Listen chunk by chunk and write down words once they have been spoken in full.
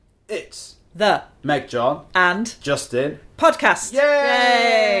It's the Meg John and Justin podcast.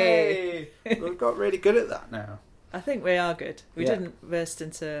 Yay! We've got really good at that now. I think we are good. We Yeah. didn't burst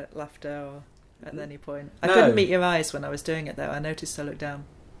into laughter or at any point. No. I couldn't meet your eyes when I was doing it though. I noticed I looked down.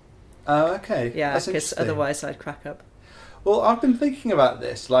 Oh, okay. Yeah, That's because interesting. otherwise I'd crack up. Well, I've been thinking about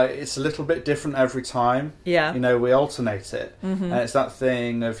this. Like, it's a little bit different every time. Yeah. You know, we alternate it. Mm-hmm. And it's that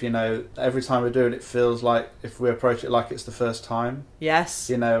thing of, you know, every time we do it, it feels like if we approach it like it's the first time. Yes.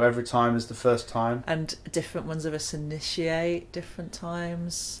 You know, every time is the first time. And different ones of us initiate different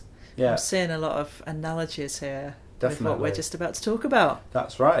times. Yeah, I'm seeing a lot of analogies here with definitely. what we're just about to talk about.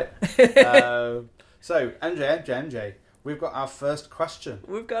 That's right. So, MJ, we've got our first question.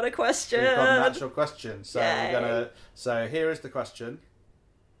 We've got a question. We've got an actual question. So Yay. So here is the question.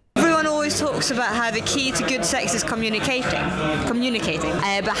 Everyone always talks about how the key to good sex is communicating.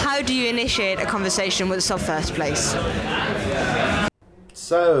 But how do you initiate a conversation with the first place?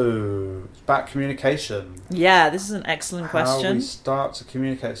 So, it's about communication. Yeah, this is an excellent How question. we start to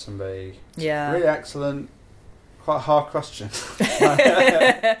communicate with somebody. Yeah. Really excellent, quite a hard question.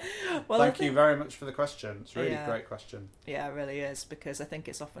 Well, Thank you very much for the question. It's a really Yeah. great question. Yeah, it really is, because I think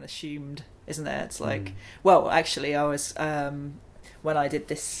it's often assumed, isn't it? It's like, Mm. well, actually, I was, when I did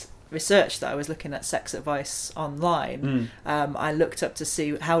this research that I was looking at sex advice online, I looked up to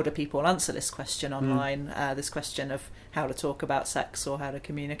see how do people answer this question online, this question of how to talk about sex or how to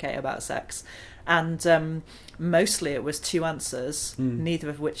communicate about sex. And mostly it was two answers, neither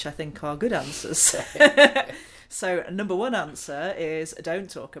of which I think are good answers. So number one answer is don't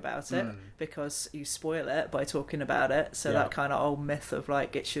talk about it because you spoil it by talking about it. So Yeah. that kind of old myth of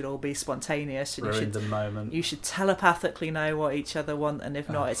like it should all be spontaneous and Ruin the moment. you should telepathically know what each other want, and if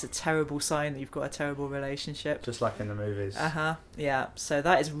not, it's a terrible sign that you've got a terrible relationship. Just like in the movies. Yeah. So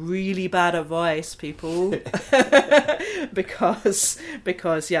that is really bad advice, people,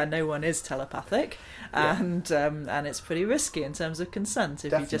 because yeah, no one is telepathic. Yeah. And it's pretty risky in terms of consent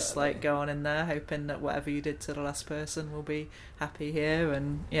if you just Definitely. like go on in there hoping that whatever you did to the last person will be happy here,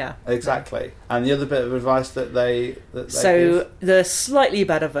 and yeah, Exactly. And the other bit of advice that they so give, the slightly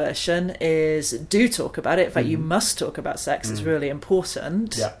better version is do talk about it. In fact, you must talk about sex. It's really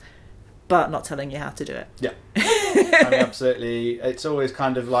important. yeah, But not telling you how to do it. yeah. I mean, absolutely. It's always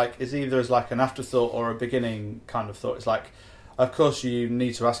kind of like, it's either as like an afterthought or a beginning kind of thought. It's like, of course, you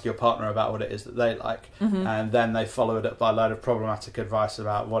need to ask your partner about what it is that they like, and then they follow it up by a load of problematic advice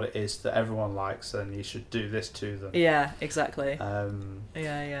about what it is that everyone likes, and you should do this to them. Yeah, exactly. Yeah.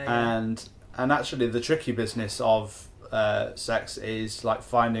 Yeah. And actually, the tricky business of sex is like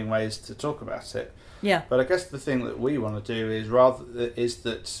finding ways to talk about it. Yeah. But I guess the thing that we want to do is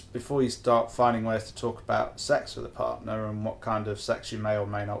that before you start finding ways to talk about sex with a partner and what kind of sex you may or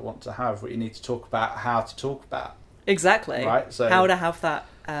may not want to have, what you need to talk about how to talk about. Exactly. Right, so- how to have that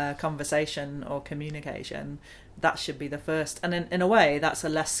conversation or communication, that should be the first. And in a way, that's a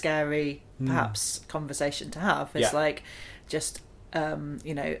less scary, perhaps, conversation to have. It's Yeah. like just,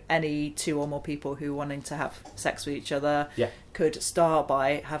 any two or more people who wanting to have sex with each other Yeah. could start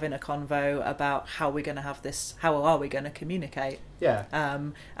by having a convo about how we're going to have this, how are we going to communicate. Yeah.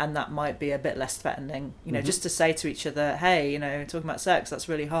 And that might be a bit less threatening, just to say to each other, hey, talking about sex, that's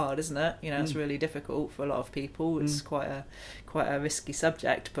really hard, isn't it? It's really difficult for a lot of people. It's quite a risky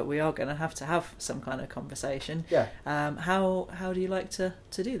subject, but we are going to have some kind of conversation. Yeah. How do you like to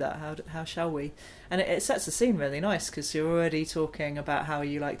do that? How shall we? And it sets the scene really nice because you're already talking about how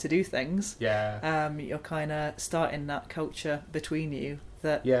you like to do things. Yeah. You're kind of starting that culture between you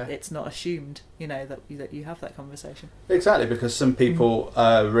that Yeah. it's not assumed, that you have that conversation. Exactly, because some people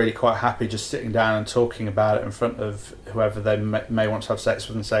are really quite happy just sitting down and talking about it in front of whoever they may want to have sex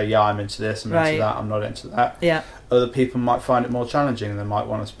with and say, yeah, I'm into this, I'm Right. into that, I'm not into that. Yeah. Other people might find it more challenging and they might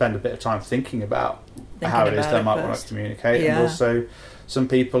want to spend a bit of time thinking about how it is about they it might want first. to communicate. Yeah. And also, some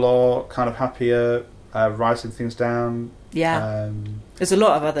people are kind of happier writing things down. Yeah. There's a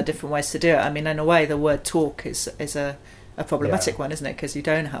lot of other different ways to do it. I mean, in a way, the word talk is a problematic one, isn't it? Because you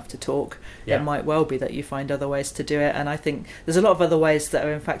don't have to talk. Yeah. It might well be that you find other ways to do it. And I think there's a lot of other ways that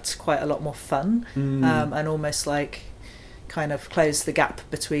are, in fact, quite a lot more fun and almost like kind of close the gap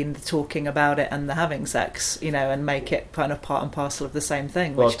between the talking about it and the having sex, and make it kind of part and parcel of the same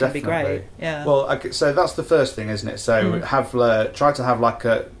thing, which can be great. Yeah. Well, okay, so that's the first thing, isn't it? So try to have like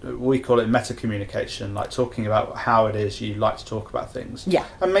we call it meta communication, like talking about how it is you like to talk about things. Yeah.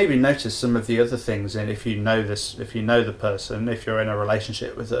 And maybe notice some of the other things, and if you know the person, if you're in a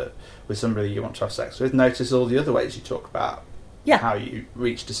relationship with somebody you want to have sex with, notice all the other ways you talk about how you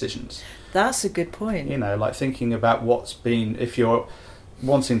reach decisions. That's a good point. Like thinking about if you're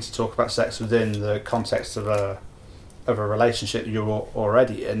wanting to talk about sex within the context of a of a relationship you're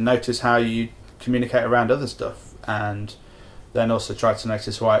already in, notice how you communicate around other stuff, and then also try to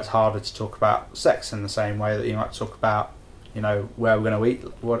notice why it's harder to talk about sex in the same way that you might talk about, where we're going to eat,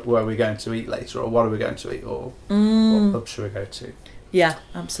 where are we going to eat later, or what are we going to eat, or what pub should we go to. Yeah,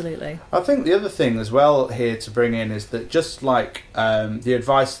 absolutely. I think the other thing as well here to bring in is that just like the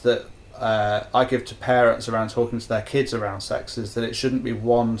advice that I give to parents around talking to their kids around sex is that it shouldn't be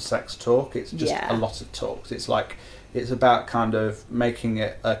one sex talk, it's just a lot of talks. It's about kind of making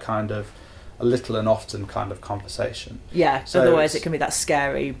it a kind of a little and often kind of conversation. Yeah, so otherwise it can be that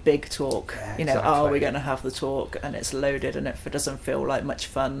scary big talk, we're going to have the talk, and it's loaded and it doesn't feel like much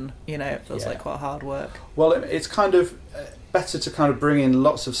fun, it feels like quite hard work. Well, it's kind of better to kind of bring in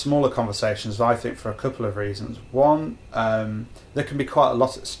lots of smaller conversations, I think, for a couple of reasons. One, there can be quite a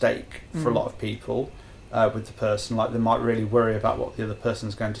lot at stake for a lot of people with the person. Like, they might really worry about what the other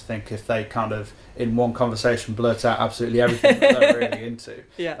person's going to think if they kind of, in one conversation, blurt out absolutely everything that they're really into.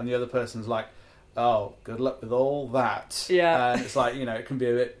 Yeah. And the other person's like, oh, good luck with all that. Yeah. And it's like, it can be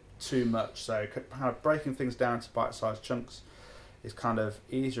a bit too much. So kind of breaking things down to bite-sized chunks is kind of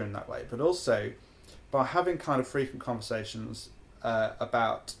easier in that way. But also, by having kind of frequent conversations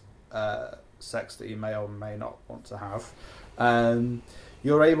about sex that you may or may not want to have,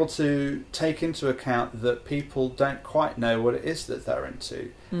 you're able to take into account that people don't quite know what it is that they're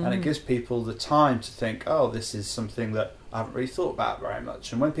into. And it gives people the time to think, oh, this is something that I haven't really thought about very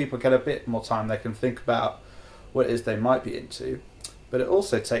much. And when people get a bit more time, they can think about what it is they might be into. But it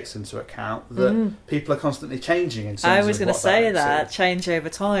also takes into account that people are constantly changing in terms of I was going to say that, into. Change over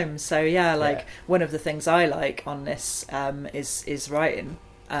time. So one of the things I like on this is writing.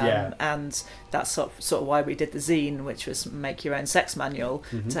 And that's sort of why we did the zine, which was make your own sex manual,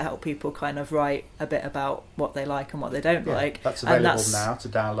 to help people kind of write a bit about what they like and what they don't like. That's available now to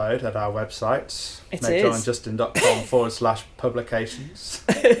download at our website, MakeYourOwnJustin.com/publications.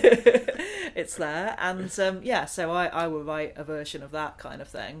 It's there, and so I will write a version of that kind of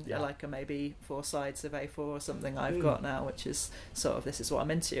thing, like a maybe 4 sides of A4 or something I've got now, which is sort of, this is what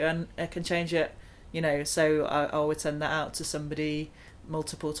I'm into, and I can change it, so I would send that out to somebody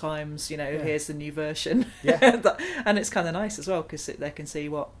multiple times, here's the new version. And it's kind of nice as well, because they can see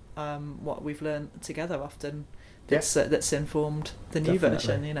what we've learned together often that's informed the new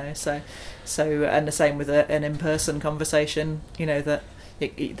version, so and the same with an in-person conversation, that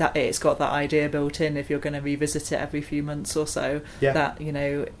it's got that idea built in, if you're going to revisit it every few months or so, that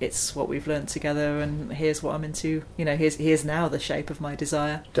it's what we've learned together, and here's what I'm into, here's now the shape of my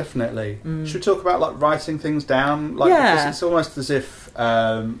desire. Definitely. Should we talk about like writing things down, because it's almost as if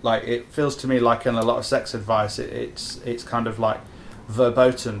it feels to me like in a lot of sex advice it's kind of like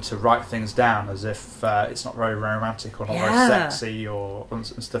verboten to write things down, as if it's not very romantic or not very sexy or and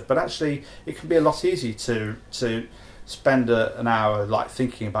stuff, but actually it can be a lot easier to spend an hour like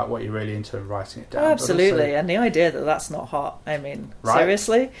thinking about what you're really into and writing it down. Absolutely, and the idea that that's not hot, I mean,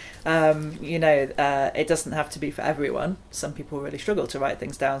 seriously, it doesn't have to be for everyone. Some people really struggle to write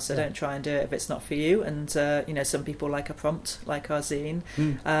things down, so don't try and do it if it's not for you. And some people like a prompt, like our zine,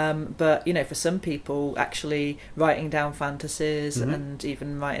 but for some people, actually writing down fantasies and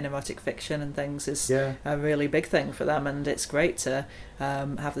even writing erotic fiction and things is a really big thing for them, and it's great to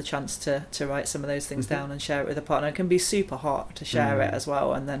have the chance to write some of those things down and share it with a partner. It can be super hot to share it as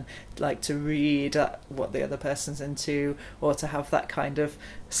well, and then like to read what the other person's into, or to have that kind of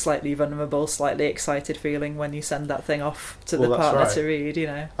slightly vulnerable, slightly excited feeling when you send that thing off to the partner to read.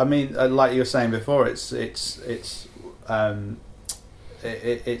 I mean, like you were saying before, it's a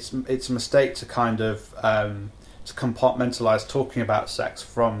mistake to kind of to compartmentalise talking about sex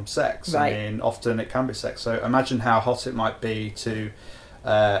from sex. I mean, often it can be sex. So imagine how hot it might be to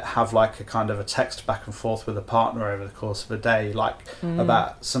have like a kind of a text back and forth with a partner over the course of a day, like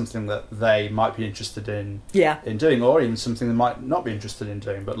about something that they might be interested in doing, or even something they might not be interested in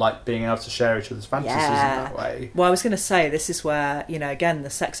doing, but like being able to share each other's fantasies in that way. Well, I was going to say, this is where, again, the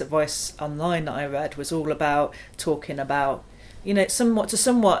Sex Advice Online that I read was all about talking about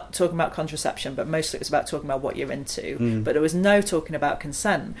somewhat talking about contraception, but mostly it was about talking about what you're into. But there was no talking about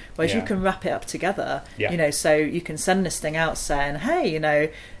consent, whereas you can wrap it up together. So you can send this thing out saying, hey,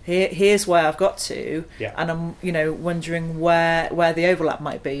 here's where I've got to, and I'm wondering where the overlap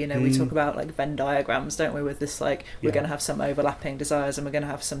might be. We talk about like Venn diagrams, don't we, with this, like we're going to have some overlapping desires and we're going to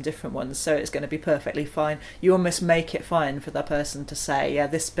have some different ones, so it's going to be perfectly fine. You almost make it fine for the person to say,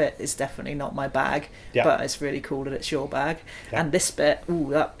 this bit is definitely not my bag, but it's really cool that it's your bag. And this bit,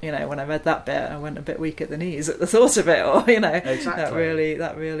 that when I read that bit, I went a bit weak at the knees at the thought of it, or exactly.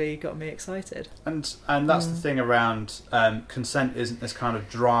 that really got me excited. And that's the thing around consent, isn't this kind of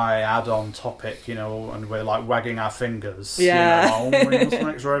drive try add-on topic, and we're like wagging our fingers. Yeah. We must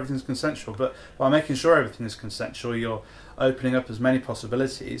make sure everything's consensual. But by making sure everything is consensual, you're opening up as many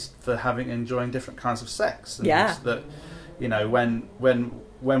possibilities for enjoying different kinds of sex. And that,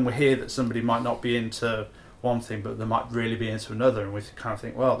 when we hear that somebody might not be into one thing, but they might really be into another, and we kind of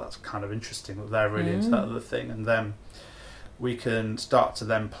think, well, that's kind of interesting that they're really into that other thing, and then we can start to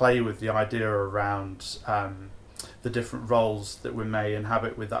then play with the idea around the different roles that we may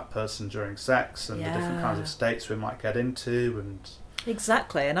inhabit with that person during sex, and the different kinds of states we might get into, and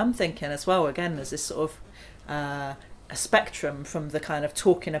exactly. And I'm thinking as well, again, there's this sort of a spectrum from the kind of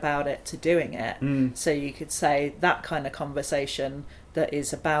talking about it to doing it. So you could say that kind of conversation that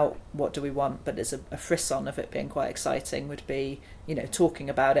is about what do we want, but there's a frisson of it being quite exciting, would be, talking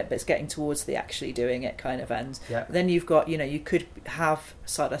about it, but it's getting towards the actually doing it kind of end. Then you've got, you could have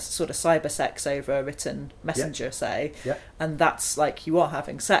sort of cyber sex over a written messenger, say, and that's like you are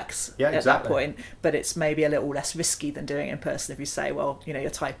having sex at that point, but it's maybe a little less risky than doing it in person. If you say, well, you're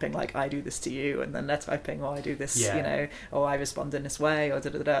typing like, I do this to you, and then they're typing, I do this, or I respond in this way, or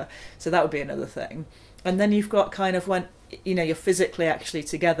da-da-da-da. So that would be another thing. And then you've got kind of when, you're physically actually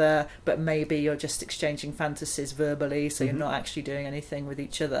together, but maybe you're just exchanging fantasies verbally, so you're not actually doing anything with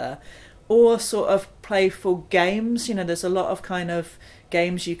each other. Or sort of playful games. There's a lot of kind of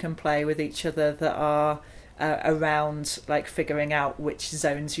games you can play with each other that are around like figuring out which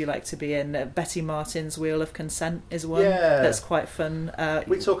zones you like to be in. Betty Martin's Wheel of Consent is one that's quite fun.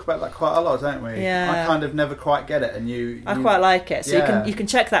 We talk about that quite a lot, don't we? I kind of never quite get it, and I quite like it. So you can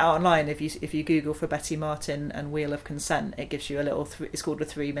check that out online if you Google for Betty Martin and Wheel of Consent. It gives you a little. It's called a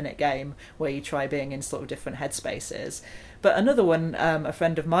 3-minute game where you try being in sort of different headspaces. But another one a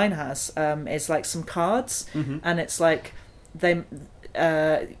friend of mine has is like some cards, and it's like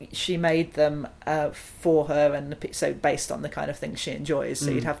she made them for her, and so based on the kind of things she enjoys.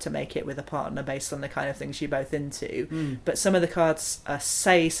 So you'd have to make it with a partner based on the kind of things you're both into. But some of the cards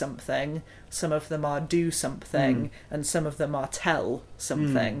say something, some of them are do something, and some of them are tell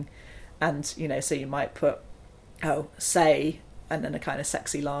something. And so you might put say, and then a kind of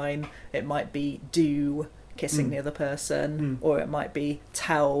sexy line. It might be do, kissing the other person, or it might be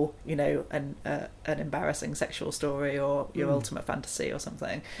tell, an embarrassing sexual story or your ultimate fantasy or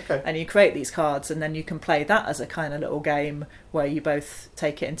something. And you create these cards, and then you can play that as a kind of little game where you both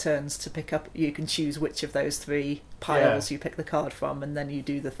take it in turns to pick up. You can choose which of those 3 piles you pick the card from, and then you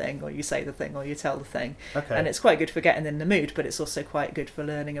do the thing, or you say the thing, or you tell the thing. And it's quite good for getting in the mood, but it's also quite good for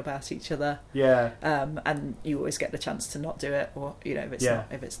learning about each other. And you always get the chance to not do it, or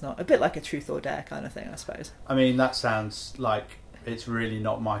if it's not a bit like a truth or dare kind of thing, I suppose. I mean, that sounds like it's really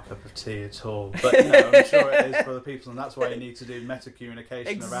not my cup of tea at all, but I'm sure it is for other people, and that's why you need to do meta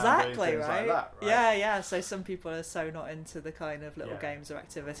communication around doing things like that, right? Yeah. So some people are so not into the kind of little games or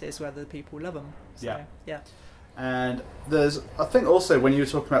activities, where other people love them. So, And I think also when you were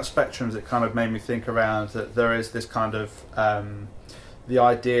talking about spectrums, it kind of made me think around that there is this kind of the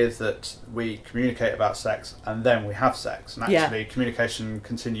idea that we communicate about sex and then we have sex, and actually communication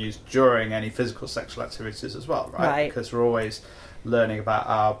continues during any physical sexual activities as well, right? Because we're always learning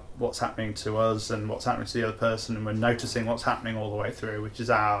about what's happening to us and what's happening to the other person, and we're noticing what's happening all the way through, which is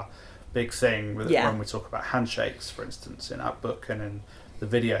our big thing when we talk about handshakes, for instance, in our book and in the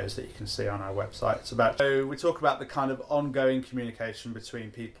videos that you can see on our website. It's about, so we talk about the kind of ongoing communication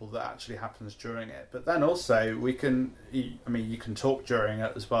between people that actually happens during it, but then also you can talk during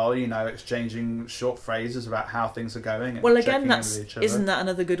it as well, exchanging short phrases about how things are going, and well, again, isn't that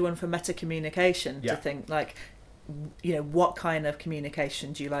another good one for meta communication, to think like, what kind of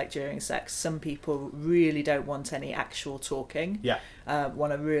communication do you like during sex? Some people really don't want any actual talking.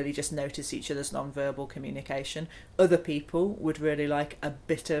 Want to really just notice each other's non-verbal communication. Other people would really like a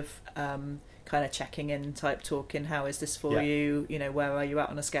bit of kind of checking in type talking. How is this for you? Where are you at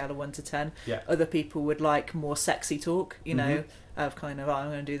on a scale of 1 to 10? Other people would like more sexy talk, of kind of, I'm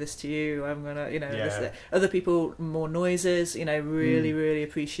going to do this to you, I'm going to, this. Other people, more noises, really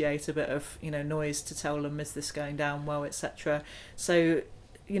appreciate a bit of, noise to tell them, is this going down well, etc. So,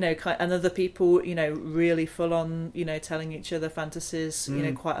 and other people, really full on, telling each other fantasies,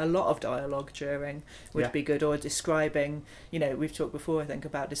 quite a lot of dialogue during would be good, or describing, we've talked before, I think,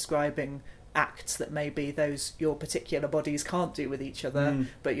 about describing acts that maybe your particular bodies can't do with each other,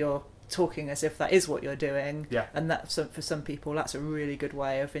 but you're talking as if that is what you're doing, and that for some people that's a really good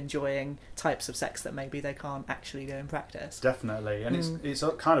way of enjoying types of sex that maybe they can't actually do in practice. Definitely. And it's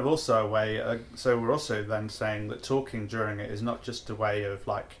kind of also a way, so we're also then saying that talking during it is not just a way of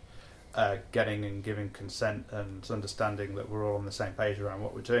like getting and giving consent and understanding that we're all on the same page around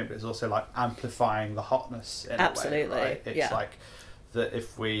what we're doing, but it's also like amplifying the hotness in Absolutely. a way, right? It's like that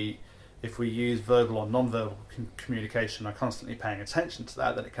if we use verbal or non-verbal communication, are constantly paying attention to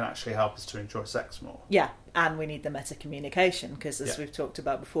that, then it can actually help us to enjoy sex more. Yeah, and we need the meta-communication, because as we've talked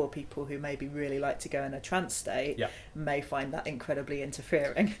about before, people who maybe really like to go in a trance state may find that incredibly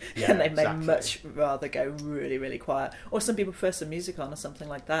interfering, and they may much rather go really, really quiet. Or some people prefer some music on or something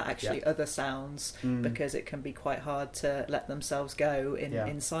like that, actually other sounds, because it can be quite hard to let themselves go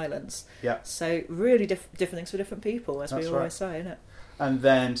in silence. Yeah. So really different things for different people, as we always say, isn't it? And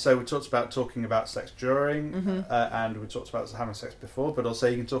then, so we talked about talking about sex during, and we talked about having sex before, but also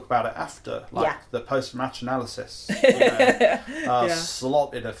you can talk about it after, like the post-match analysis.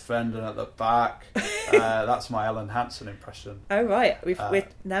 Slot in a friend and at the back. That's my Ellen Hansen impression. Oh, right.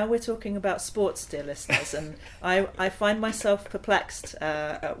 We're talking about sports, dear listeners, and I find myself perplexed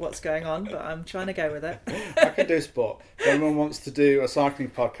at what's going on, but I'm trying to go with it. I can do sport. If anyone wants to do a cycling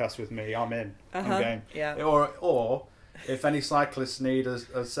podcast with me, I'm in. I'm game. Yeah. Or if any cyclists need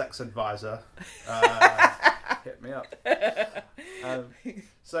a sex advisor, hit me up.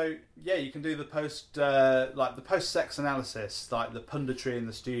 So yeah, you can do the post-sex analysis, like the punditry in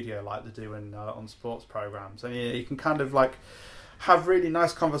the studio, like they do on sports programs, and you can kind of like have really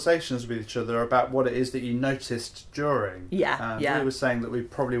nice conversations with each other about what it is that you noticed during. We were saying that we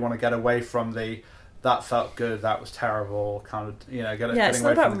probably want to get away from that felt good, that was terrible, kind of, getting it's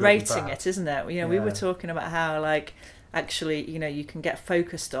away not from about rating it, isn't it? We were talking about how, like, actually, you can get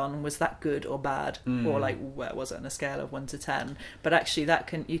focused on, was that good or bad, or like, where was it on a scale of 1 to 10? But actually,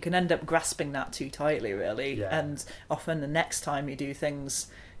 you can end up grasping that too tightly, really, and often the next time you do things,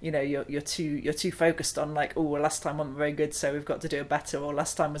 you're too focused on, like, oh, well, last time wasn't very good, so we've got to do it better, or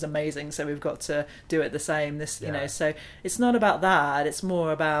last time was amazing, so we've got to do it the same. So it's not about that. It's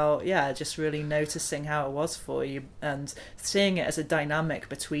more about just really noticing how it was for you and seeing it as a dynamic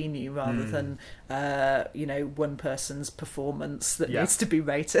between you, rather than one person's performance that needs to be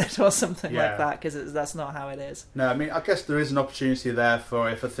rated or something like that, because that's not how it is. No, I mean, I guess there is an opportunity there for,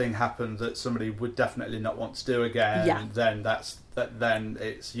 if a thing happened that somebody would definitely not want to do again, then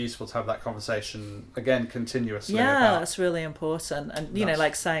it's useful to have that conversation again continuously. That's really important. And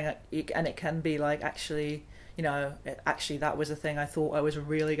like saying, and it can be like, actually that was a thing I thought I was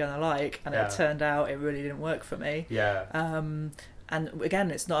really going to like, and it turned out it really didn't work for me. And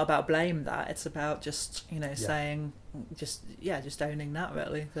again, it's not about blame, that it's about just saying, just owning that,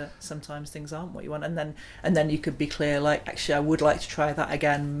 really, that sometimes things aren't what you want, and then you could be clear, like, actually I would like to try that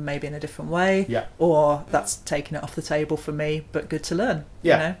again, maybe in a different way, or that's taking it off the table for me, but good to learn.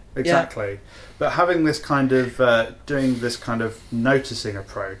 Exactly. But having this kind of doing this kind of noticing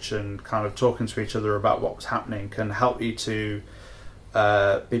approach and kind of talking to each other about what was happening can help you to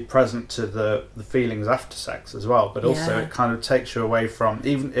be present to the feelings after sex as well, but also it kind of takes you away from,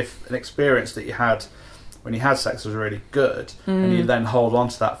 even if an experience that you had when you had sex was really good, and you then hold on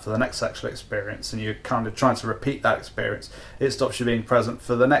to that for the next sexual experience, and you're kind of trying to repeat that experience, it stops you being present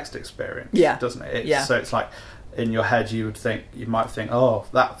for the next experience, doesn't it? So it's like, in your head you might think, oh,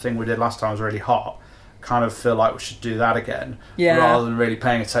 that thing we did last time was really hot, kind of feel like we should do that again, rather than really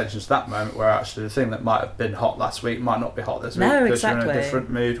paying attention to that moment, where actually the thing that might have been hot last week might not be hot this week, because you're in a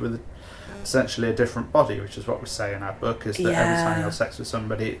different mood with essentially a different body, which is what we say in our book, is that every time you have sex with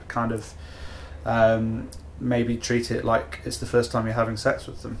somebody, it kind of maybe treat it like it's the first time you're having sex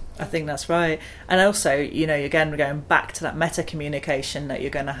with them. I think that's right. And also, again, we're going back to that meta communication that you're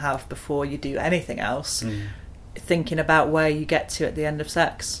going to have before you do anything else, thinking about where you get to at the end of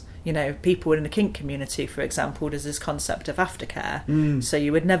sex. People in the kink community, for example, there's this concept of aftercare. So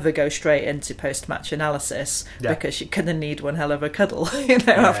you would never go straight into post-match analysis, because you're going to need one hell of a cuddle,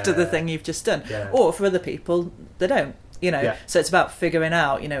 after the thing you've just done. Or for other people, they don't. So it's about figuring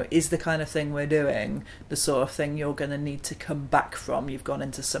out, is the kind of thing we're doing the sort of thing you're going to need to come back from? You've gone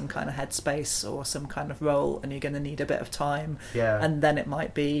into some kind of headspace or some kind of role, and you're going to need a bit of time. And then it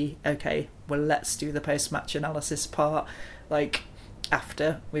might be, okay, well, let's do the post-match analysis part, like,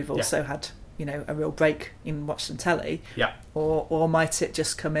 after we've also had, a real break in watch some telly. Or might it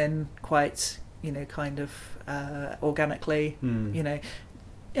just come in quite, kind of organically,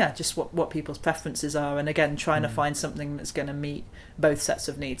 just what people's preferences are, and again, trying to find something that's going to meet both sets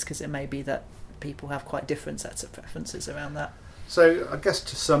of needs, because it may be that people have quite different sets of preferences around that. So I guess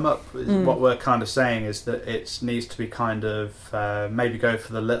to sum up, what we're kind of saying is that it needs to be kind of maybe go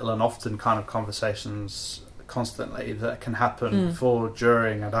for the little and often kind of conversations constantly that can happen before,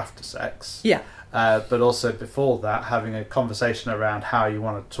 during and after sex, but also before that, having a conversation around how you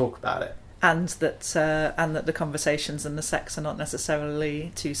want to talk about it. And that the conversations and the sex are not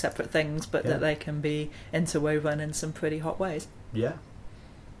necessarily two separate things, but that they can be interwoven in some pretty hot ways.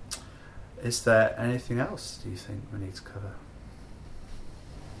 Is there anything else, do you think, we need to cover?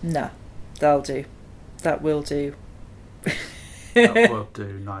 No, that'll do. That will do. That will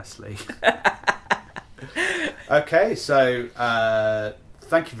do nicely. Okay, so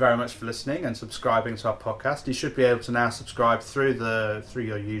thank you very much for listening and subscribing to our podcast. You should be able to now subscribe through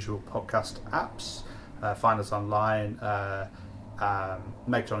your usual podcast apps. Find us online,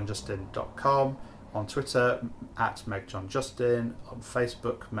 megjohnjustin.com, on Twitter at megjohnjustin, on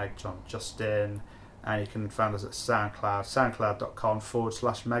Facebook megjohnjustin, and you can find us at SoundCloud,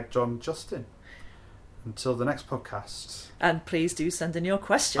 soundcloud.com/megjohnjustin. Until the next podcast. And please do send in your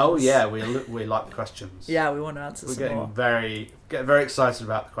questions. Oh yeah, we like the questions. Yeah, we want to answer some more. We're getting very excited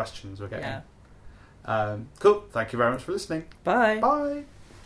about the questions we're getting. Yeah. Cool. Thank you very much for listening. Bye. Bye.